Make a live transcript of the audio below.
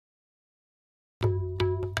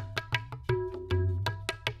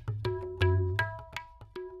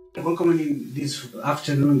Welcoming this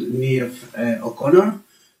afternoon Niamh O'Connor,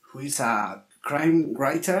 who is a crime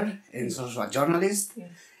writer and also a journalist. Yes.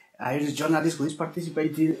 Irish journalist who is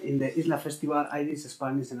participating in the ISLA Festival, Irish,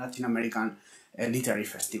 Spanish and Latin American Literary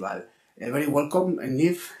Festival. Very welcome,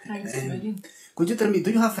 Niamh. Thanks, William. Could you tell me,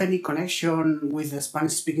 do you have any connection with the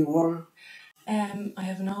Spanish-speaking world? I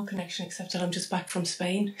have no connection except that I'm just back from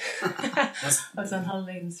Spain. I was on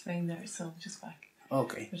holiday in Spain there, so I'm just back.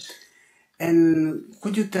 Okay. But, and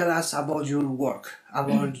could you tell us about your work,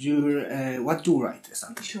 about your what you write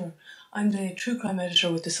exactly? Sure. I'm the true crime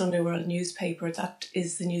editor with the Sunday World newspaper. That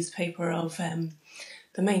is the newspaper of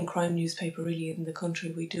the main crime newspaper really in the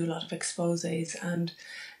country. We do a lot of exposés, and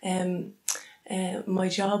my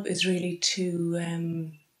job is really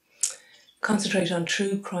to concentrate on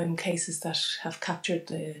true crime cases that have captured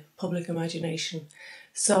the public imagination.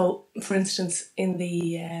 So, for instance, in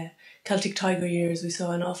the Celtic Tiger years, we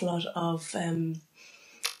saw an awful lot of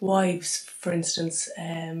wives, for instance,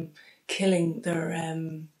 killing their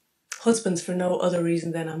husbands for no other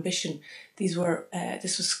reason than ambition. This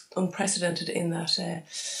was unprecedented in that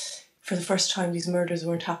for the first time these murders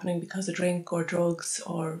weren't happening because of drink or drugs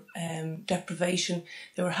or deprivation.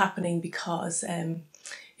 They were happening because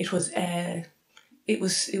it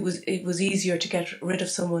was easier to get rid of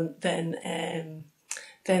someone than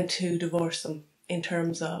to divorce them. In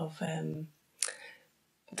terms of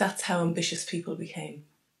that's how ambitious people became.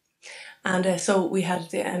 And so we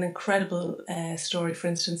had an incredible story, for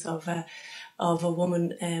instance, of a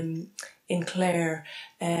woman in Clare.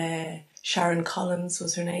 Sharon Collins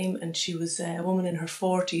was her name, and she was a woman in her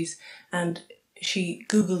 40s, and she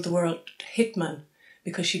Googled the word hitman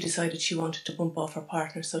because she decided she wanted to bump off her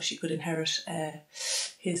partner so she could inherit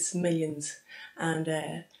his millions.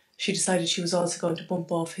 And she decided she was also going to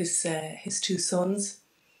bump off his two sons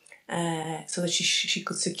so that she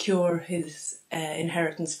could secure his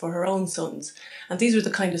inheritance for her own sons. And these were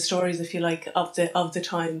the kind of stories, if you like, of the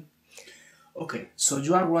time. Okay, so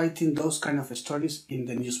you are writing those kind of stories in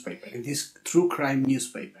the newspaper, in this true crime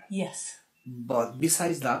newspaper. Yes. But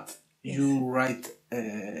besides that, you write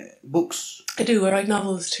books. I do. I write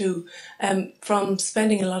novels too. From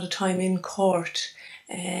spending a lot of time in court,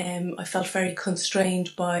 I felt very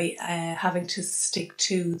constrained by having to stick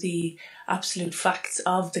to the absolute facts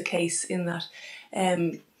of the case, in that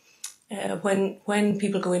when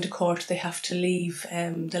people go into court, they have to leave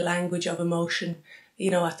the language of emotion,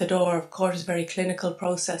 at the door. Court is a very clinical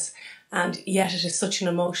process, and yet it is such an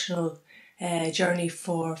emotional journey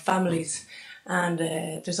for families. And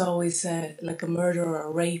there's always like a murder or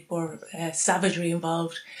a rape or savagery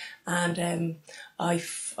involved. And I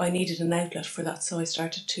needed an outlet for that, so I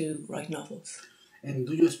started to write novels. And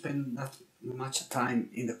do you spend that much time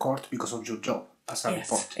in the court because of your job as a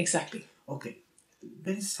reporter? Yes, exactly. Okay.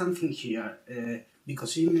 There is something here,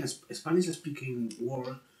 because in a Spanish-speaking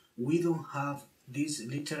world, we don't have this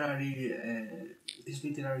literary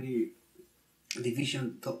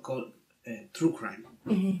division called true crime.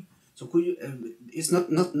 Mm-hmm. So could you, it's not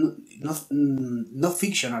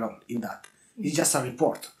fiction at all in that. It's just a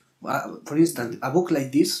report. For instance, a book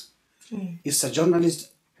like this is a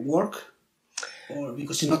journalist work, or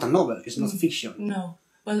because it's not a novel, it's not fiction. No.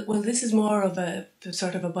 Well, this is more of a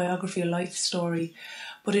sort of a biography, a life story,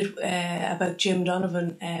 but about Jim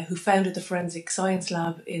Donovan, who founded the Forensic Science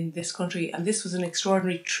Lab in this country, and this was an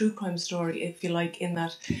extraordinary true crime story, if you like, in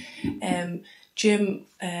that Jim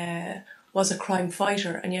was a crime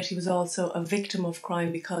fighter, and yet he was also a victim of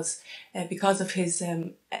crime because of his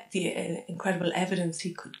the incredible evidence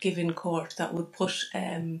he could give in court that would put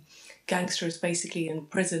gangsters basically in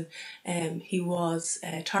prison. He was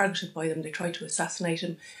targeted by them. They tried to assassinate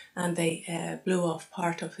him, and they blew off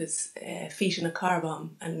part of his feet in a car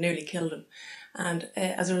bomb and nearly killed him. And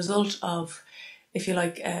as a result of, if you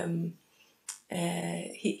like,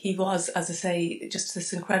 he was, as I say, just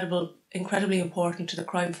this incredibly important to the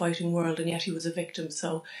crime fighting world, and yet he was a victim.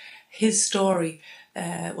 So his story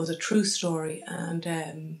was a true story, and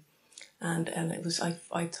it was.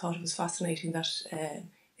 I thought it was fascinating that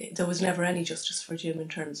there was never any justice for Jim in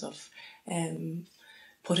terms of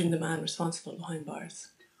putting the man responsible behind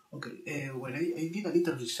bars. Okay, when I did a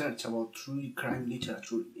little research about true crime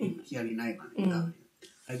literature here in Ireland, in Dublin,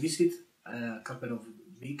 I visited a couple of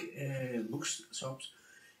big bookshops,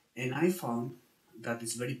 and I found that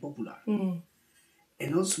it's very popular.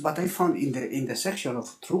 And also, but I found in the section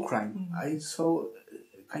of true crime, I saw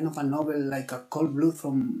kind of a novel like a Cold Blood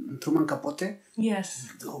from Truman Capote.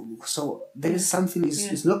 Yes. So there is something.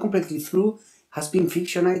 It's not completely true. Has been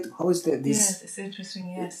fictionized. How is this? Yes, it's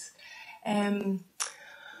interesting. Yes.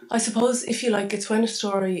 I suppose, if you like, it's when a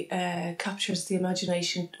story captures the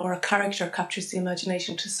imagination, or a character captures the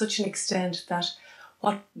imagination to such an extent that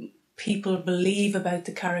what people believe about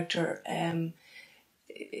the character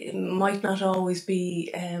it might not always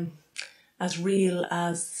be as real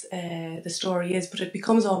as the story is, but it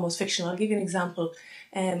becomes almost fictional. I'll give you an example.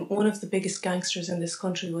 One of the biggest gangsters in this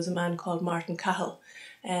country was a man called Martin Cahill,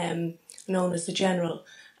 known as the General,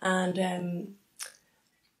 and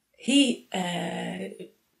he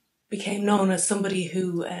became known as somebody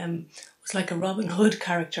who was like a Robin Hood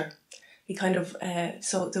character. He kind of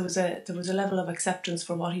so there was a level of acceptance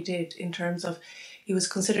for what he did, in terms of he was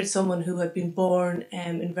considered someone who had been born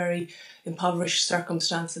in very impoverished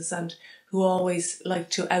circumstances and who always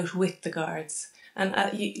liked to outwit the guards. And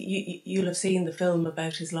you'll have seen the film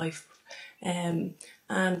about his life. And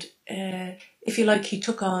if you like, he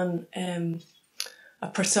took on a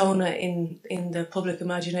persona in the public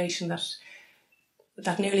imagination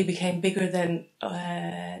that nearly became bigger than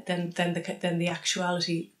the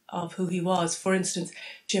actuality of who he was. For instance,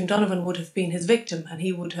 Jim Donovan would have been his victim, and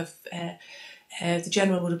he would have the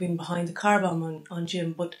General would have been behind the car bomb on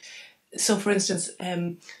Jim. But so, for instance,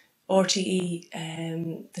 RTE,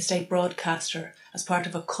 the state broadcaster, as part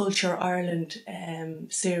of a Culture Ireland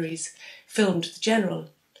series, filmed the General.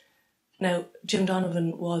 Now, Jim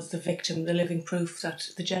Donovan was the victim, the living proof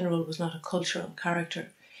that the General was not a cultural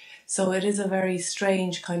character. So it is a very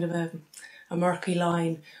strange kind of a murky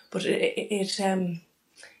line. But yes,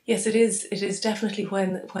 it is definitely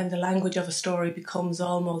when the language of a story becomes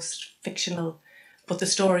almost fictional, but the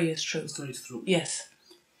story is true. The story is true. Yes.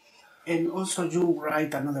 And also you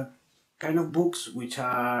write another kind of books which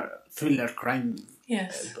are thriller crime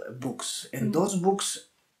books. And those books,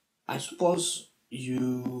 I suppose,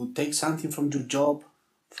 you take something from your job,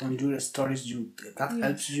 from your stories, that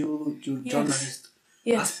helps you, your journalist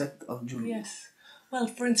aspect of your... Yes. Well,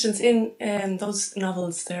 for instance, in those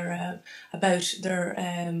novels, they're about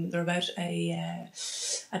a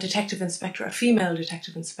detective inspector, a female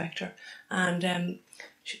detective inspector, and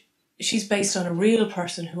she's based on a real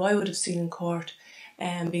person who I would have seen in court,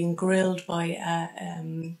 being grilled by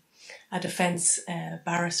a defence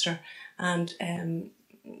barrister, and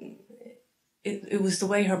it was the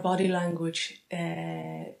way her body language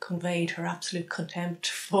conveyed her absolute contempt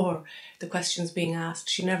for the questions being asked.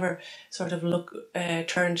 She never sort of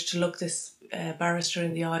turned to look this barrister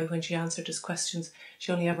in the eye when she answered his questions.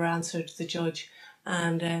 She only ever answered the judge,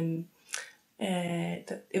 and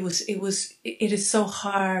it is so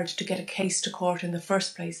hard to get a case to court in the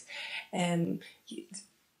first place.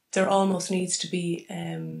 There almost needs to be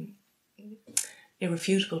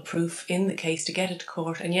irrefutable proof in the case to get it to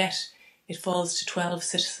court, and yet it falls to 12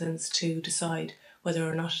 citizens to decide whether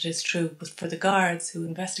or not it is true. But for the guards who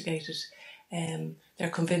investigate it, they're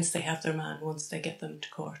convinced they have their man once they get them to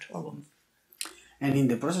court, or woman. And in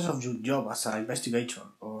the process of your job as an investigator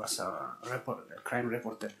or as a crime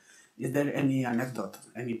reporter, is there any anecdote,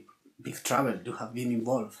 any big trouble you have been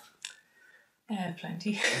involved?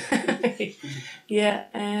 Plenty. Yeah.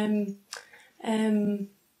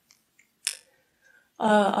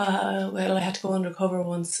 Well, I had to go undercover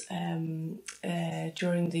once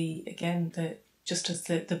during just as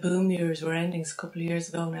the boom years were ending, a couple of years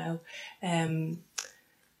ago now.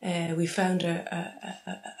 We found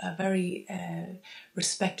a very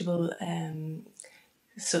respectable,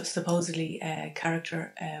 supposedly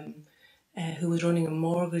character who was running a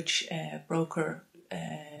mortgage broker.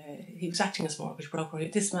 He was acting as a mortgage broker.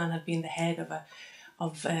 This man had been the head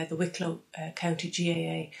of the Wicklow County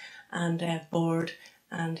GAA and board,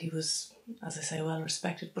 and he was, as I say, well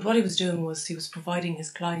respected. But what he was doing was he was providing his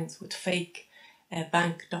clients with fake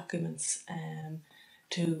bank documents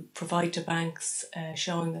to provide to banks,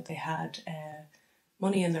 showing that they had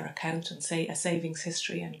money in their account and say a savings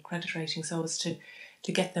history and credit rating, so as to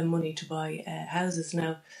get them money to buy houses.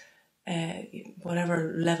 Now,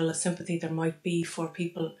 whatever level of sympathy there might be for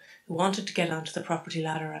people who wanted to get onto the property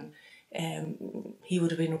ladder, and he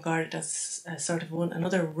would have been regarded as a sort of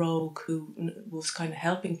another rogue who was kind of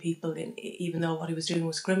helping people, even though what he was doing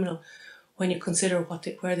was criminal. When you consider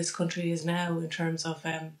where this country is now in terms of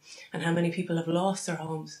and how many people have lost their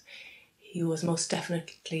homes, he was most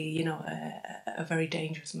definitely, a very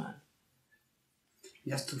dangerous man.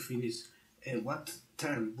 Just to finish, what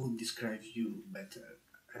term would describe you better?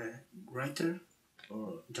 Writer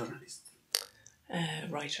or journalist?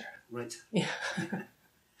 Writer. Writer. Yeah.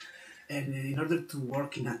 And in order to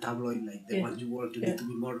work in a tabloid like the one you work, you need to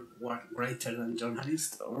be more writer than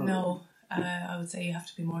journalist? Or? No, I would say you have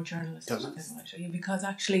to be more journalist than writer, because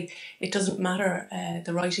actually it doesn't matter.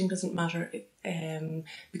 The writing doesn't matter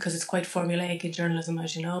because it's quite formulaic in journalism,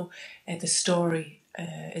 as you know. The story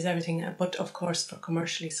is everything. But of course, for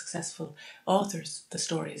commercially successful authors, the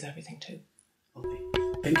story is everything too. Okay.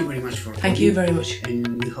 Thank you very much for Thank you very much.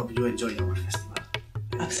 And we hope you enjoy our festival.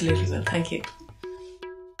 Absolutely will. Thank you.